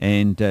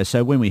 And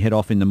so when we head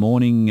off in the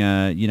morning,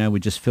 we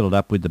just fill it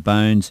up with the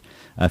bones,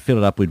 fill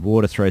it up with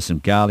water, throw some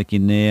garlic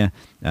in there,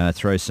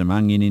 throw some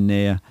onion in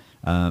there,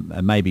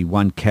 maybe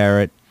one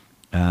carrot,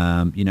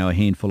 a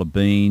handful of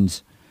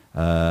beans,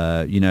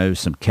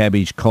 some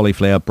cabbage,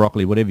 cauliflower,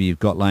 broccoli, whatever you've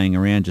got laying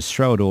around. Just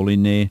throw it all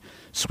in there,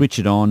 switch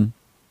it on.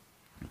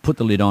 Put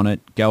the lid on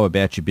it, go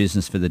about your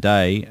business for the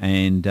day,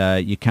 and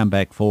you come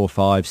back 4,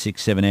 5,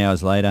 6, 7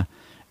 hours later,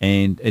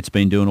 and it's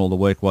been doing all the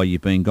work while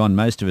you've been gone.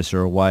 Most of us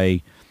are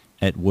away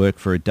at work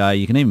for a day.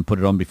 You can even put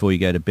it on before you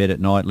go to bed at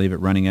night, leave it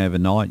running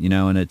overnight,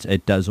 and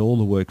it does all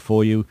the work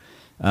for you.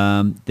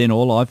 Then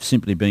all I've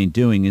simply been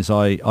doing is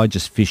I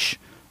just fish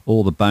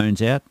all the bones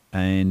out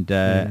and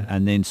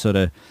then sort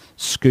of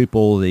scoop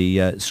all the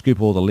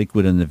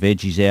liquid and the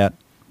veggies out.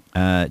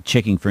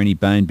 Checking for any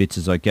bone bits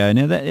as I go.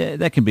 Now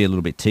that can be a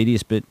little bit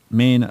tedious, but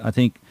man, I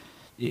think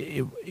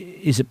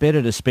is it better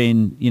to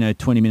spend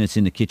 20 minutes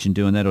in the kitchen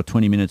doing that or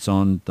 20 minutes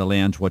on the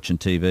lounge watching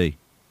TV?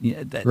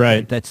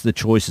 That's the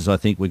choices I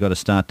think we've got to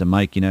start to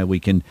make.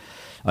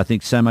 I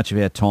think so much of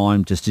our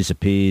time just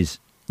disappears,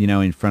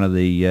 in front of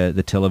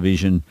the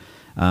television,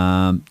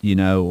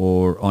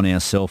 or on our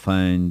cell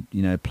phone,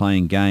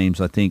 playing games.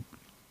 I think.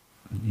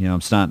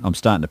 I'm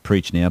starting to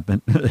preach now,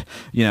 but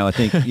I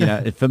think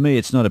for me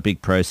it's not a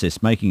big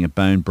process. Making a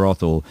bone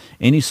broth or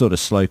any sort of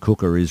slow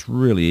cooker is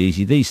really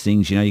easy. These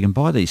things, you can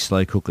buy these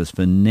slow cookers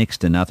for next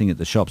to nothing at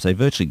the shops. They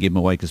virtually give them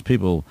away because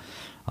people,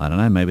 I don't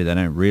know, maybe they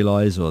don't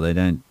realise or they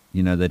don't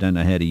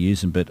know how to use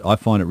them. But I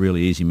find it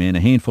really easy, man.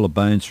 A handful of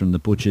bones from the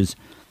butchers,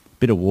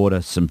 bit of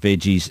water, some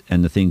veggies,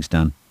 and the thing's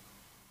done.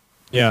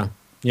 Yeah,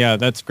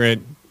 that's great.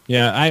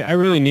 Yeah, I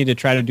really need to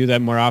try to do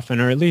that more often,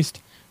 or at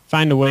least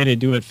find a way to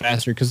do it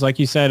faster. Because like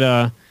you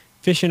said,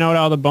 fishing out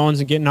all the bones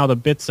and getting all the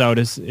bits out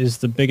is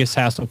the biggest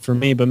hassle for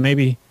me. But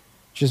maybe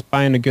just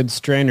buying a good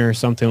strainer or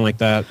something like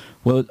that.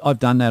 Well, I've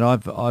done that.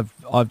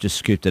 I've just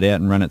scooped it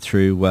out and run it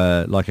through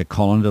like a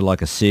colander,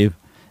 like a sieve,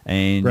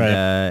 and Right.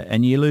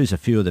 and you lose a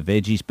few of the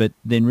veggies, but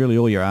then really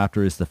all you're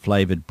after is the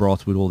flavoured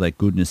broth with all that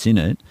goodness in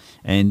it.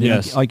 And then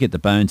Yes. I get the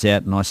bones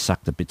out and I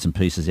suck the bits and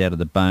pieces out of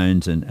the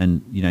bones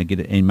and get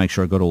it and make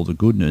sure I got all the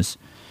goodness.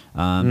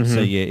 So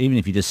yeah, even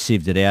if you just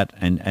sieved it out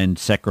and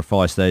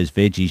sacrifice those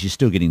veggies, you're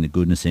still getting the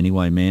goodness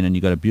anyway, man. And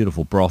you got a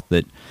beautiful broth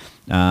that,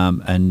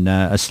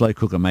 a slow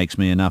cooker makes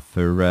me enough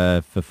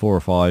for 4 or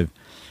 5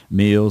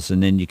 meals,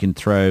 and then you can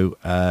throw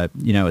a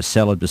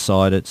salad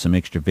beside it, some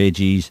extra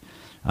veggies.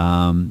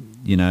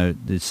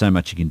 There's so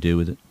much you can do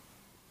with it.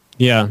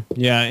 Yeah,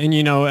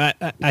 and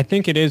I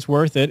think it is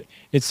worth it.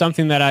 It's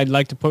something that I'd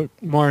like to put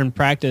more in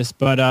practice,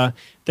 but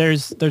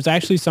there's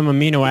actually some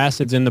amino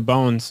acids in the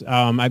bones.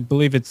 I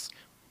believe it's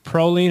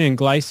proline and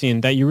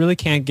glycine that you really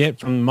can't get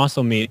from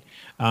muscle meat,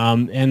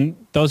 and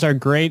those are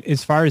great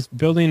as far as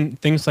building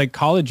things like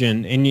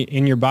collagen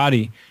in your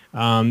body.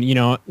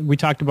 We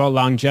talked about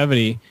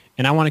longevity,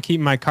 and I want to keep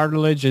my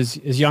cartilage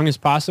as young as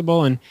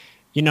possible, and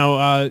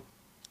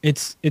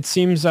it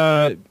seems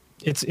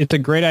it's a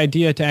great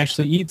idea to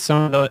actually eat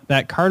some of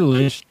that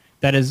cartilage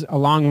that is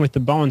along with the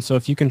bone. So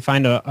if you can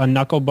find a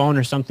knuckle bone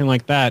or something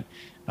like that,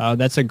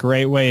 that's a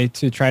great way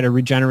to try to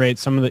regenerate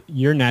some of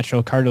your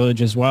natural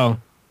cartilage as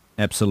well.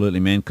 Absolutely,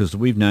 man, because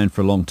we've known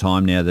for a long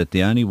time now that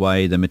the only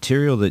way the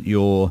material that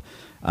your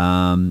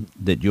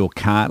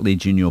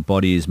cartilage in your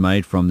body is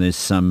made from, there's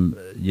some,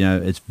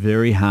 it's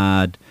very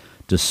hard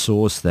to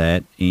source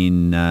that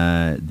in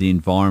the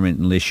environment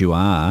unless you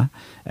are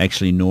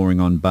actually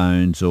gnawing on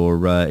bones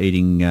or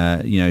eating,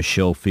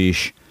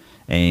 shellfish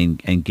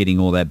and getting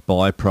all that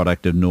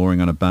byproduct of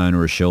gnawing on a bone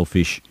or a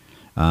shellfish,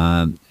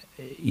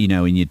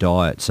 in your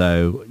diet.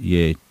 So,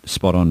 yeah,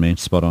 spot on, man,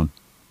 spot on.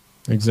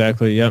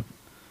 Exactly, yep.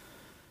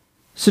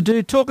 So,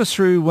 dude, talk us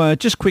through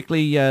just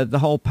quickly the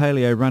whole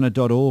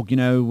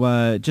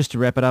paleorunner.org, just to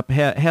wrap it up,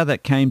 how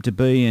that came to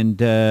be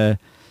and,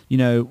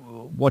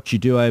 what you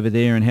do over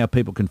there and how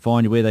people can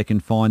find you, where they can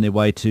find their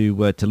way to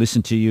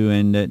listen to you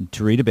and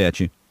to read about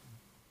you.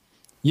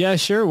 Yeah,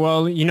 sure.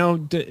 Well,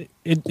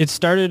 it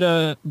started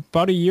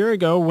about a year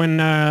ago when,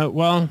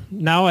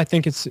 now I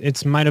think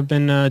it's might have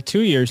been 2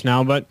 years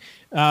now, but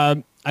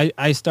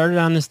I started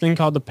on this thing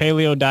called the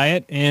paleo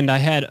diet, and I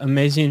had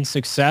amazing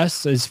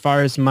success as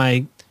far as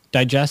my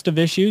digestive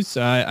issues.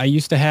 I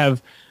used to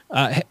have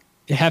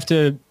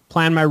to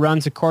plan my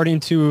runs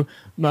according to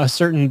a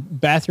certain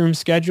bathroom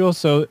schedule,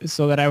 so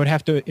that I would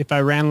have to, if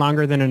I ran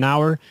longer than an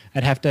hour,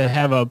 I'd have to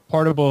have a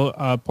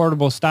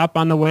portable stop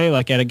on the way,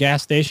 like at a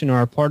gas station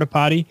or a porta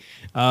potty,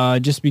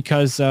 just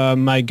because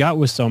my gut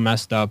was so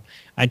messed up.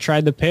 I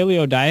tried the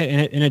paleo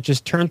diet, and it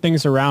just turned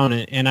things around,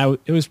 and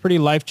it was pretty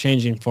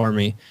life-changing for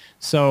me.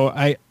 So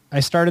I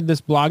started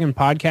this blog and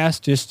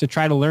podcast just to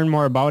try to learn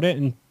more about it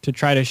and to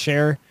try to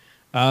share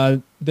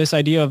this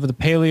idea of the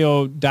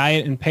paleo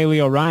diet and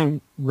paleo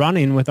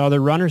running with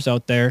other runners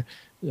out there.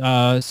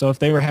 So if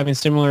they were having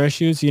similar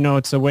issues,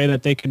 it's a way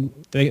that they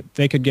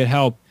could get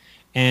help.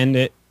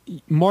 And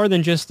more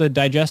than just the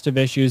digestive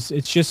issues,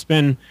 it's just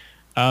been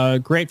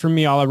great for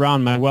me all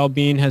around. My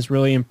well-being has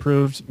really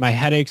improved. My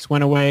headaches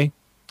went away.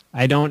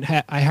 I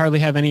hardly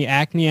have any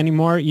acne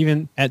anymore.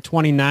 Even at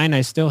 29,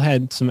 I still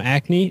had some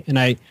acne, and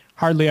I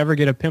hardly ever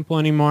get a pimple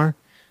anymore.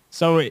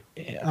 So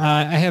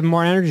I have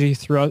more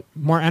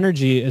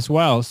energy as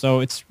well. So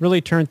it's really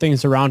turned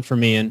things around for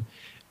me,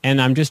 and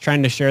I'm just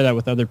trying to share that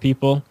with other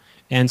people.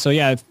 And so,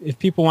 yeah, if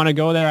people want to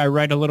go there, I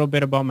write a little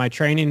bit about my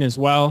training as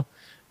well.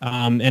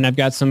 And I've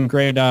got some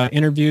great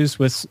interviews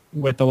with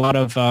a lot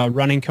of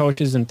running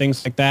coaches and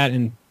things like that,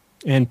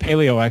 and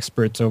paleo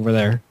experts over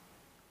there.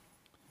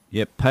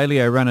 Yep,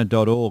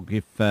 paleorunner.org,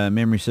 if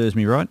memory serves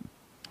me right.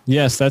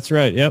 Yes, that's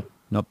right. Yep.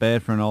 Not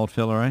bad for an old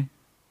fella, eh?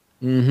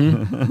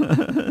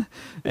 Mm-hmm.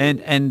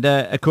 and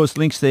of course,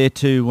 links there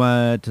to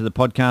the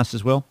podcast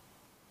as well.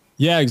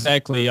 Yeah,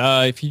 exactly.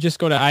 If you just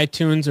go to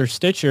iTunes or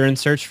Stitcher and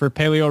search for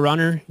Paleo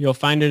Runner, you'll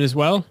find it as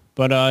well.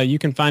 But you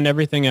can find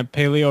everything at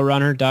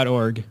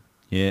paleorunner.org.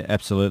 Yeah,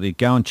 absolutely.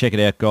 Go and check it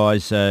out,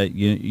 guys.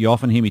 You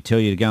often hear me tell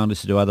you to go and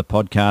listen to other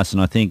podcasts,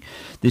 and I think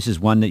this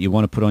is one that you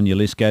want to put on your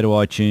list. Go to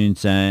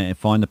iTunes and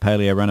find the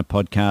Paleo Runner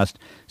podcast,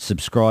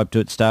 subscribe to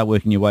it, start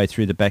working your way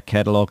through the back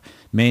catalogue.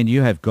 Man,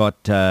 you have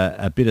got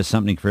a bit of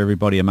something for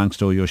everybody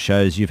amongst all your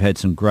shows. You've had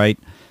some great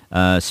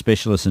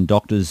specialists and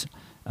doctors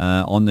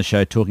on the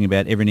show talking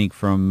about everything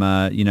from,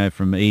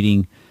 from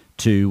eating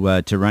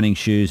to running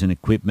shoes and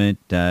equipment,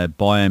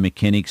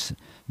 biomechanics.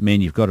 Man,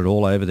 you've got it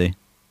all over there.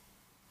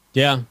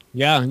 Yeah.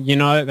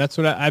 That's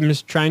what I'm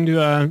just trying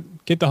to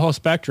get the whole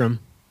spectrum.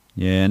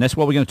 Yeah, and that's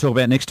what we're going to talk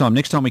about next time.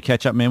 Next time we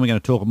catch up, man, we're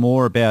going to talk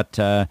more about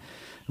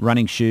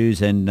running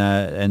shoes and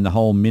the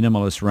whole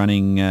minimalist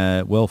running,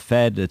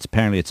 fad.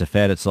 Apparently it's a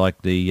fad. It's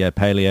like the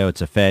paleo,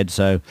 it's a fad.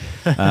 So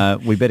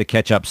we better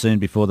catch up soon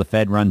before the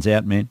fad runs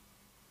out, man.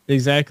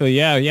 Exactly.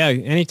 Yeah. Yeah.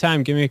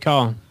 Anytime. Give me a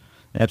call.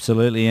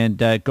 Absolutely. And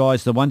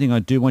guys, the one thing I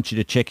do want you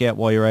to check out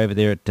while you're over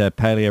there at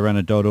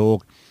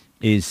paleorunner.org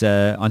is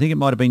I think it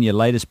might have been your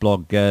latest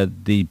blog,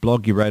 the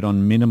blog you wrote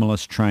on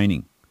minimalist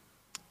training.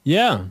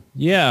 Yeah.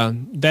 Yeah.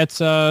 That's,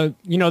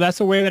 that's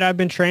a way that I've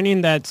been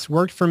training that's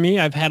worked for me.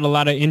 I've had a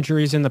lot of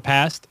injuries in the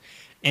past,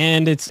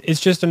 and it's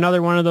just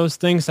another one of those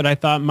things that I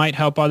thought might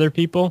help other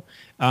people.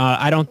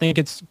 I don't think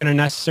it's going to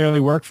necessarily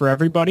work for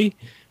everybody,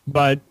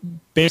 but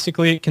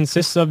basically it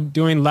consists of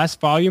doing less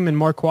volume and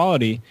more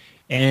quality.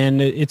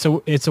 And it's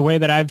a way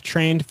that I've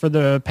trained for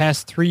the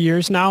past 3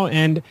 years now.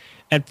 And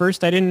at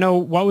first I didn't know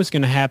what was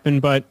going to happen,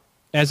 but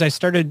as I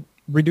started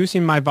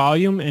reducing my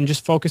volume and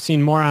just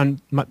focusing more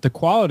on the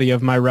quality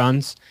of my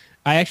runs,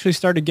 I actually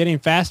started getting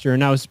faster,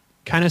 and I was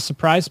kind of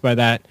surprised by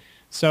that.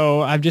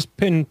 So I've just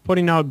been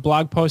putting out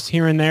blog posts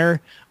here and there,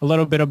 a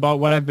little bit about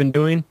what I've been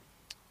doing.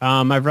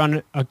 I've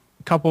run a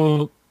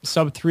couple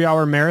sub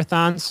 3-hour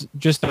marathons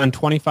just on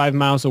 25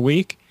 miles a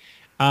week.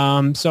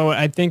 So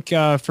I think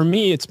for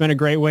me, it's been a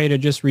great way to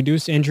just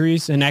reduce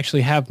injuries and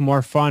actually have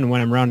more fun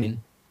when I'm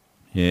running.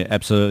 Yeah,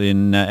 absolutely.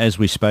 And as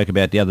we spoke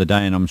about the other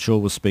day, and I'm sure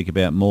we'll speak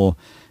about more,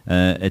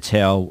 it's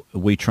how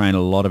we train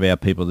a lot of our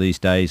people these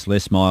days: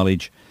 less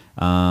mileage,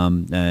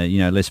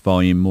 less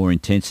volume, more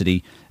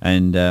intensity.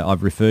 And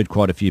I've referred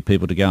quite a few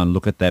people to go and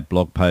look at that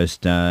blog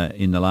post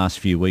in the last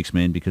few weeks,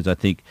 man, because I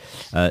think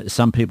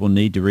some people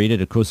need to read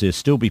it. Of course, there'll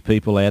still be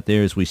people out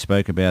there, as we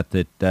spoke about,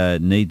 that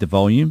need the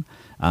volume.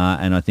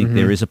 And I think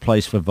there is a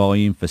place for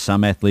volume for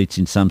some athletes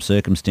in some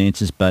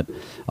circumstances, but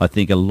I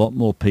think a lot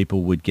more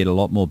people would get a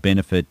lot more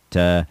benefit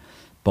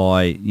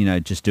by,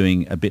 just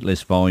doing a bit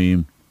less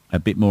volume, a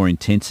bit more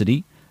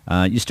intensity.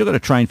 You still got to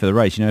train for the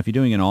race. If you're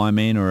doing an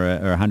Ironman or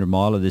a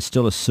 100-miler, there's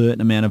still a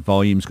certain amount of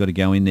volume's got to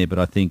go in there. But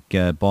I think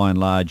by and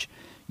large,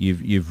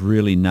 you've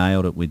really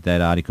nailed it with that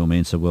article,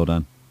 man. So well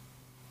done.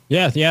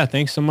 Yeah.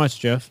 Thanks so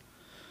much, Jeff.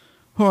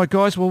 All right,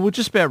 guys. Well, we'll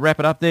just about wrap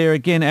it up there.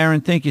 Again,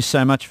 Aaron, thank you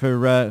so much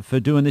for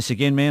doing this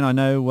again, man. I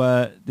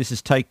know this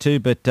is take 2,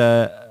 but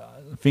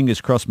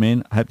fingers crossed,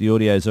 man. I hope the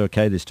audio is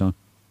okay this time.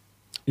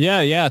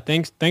 Yeah.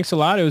 Thanks a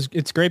lot.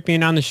 It's great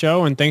being on the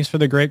show, and thanks for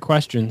the great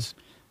questions.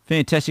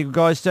 Fantastic.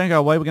 Guys, don't go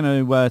away. We're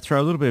going to throw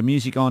a little bit of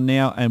music on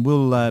now, and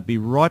we'll be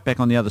right back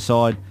on the other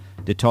side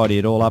to tidy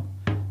it all up.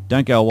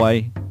 Don't go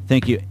away.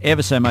 Thank you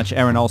ever so much,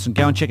 Aaron Olson.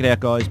 Go and check it out,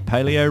 guys.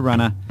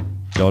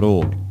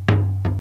 paleorunner.org.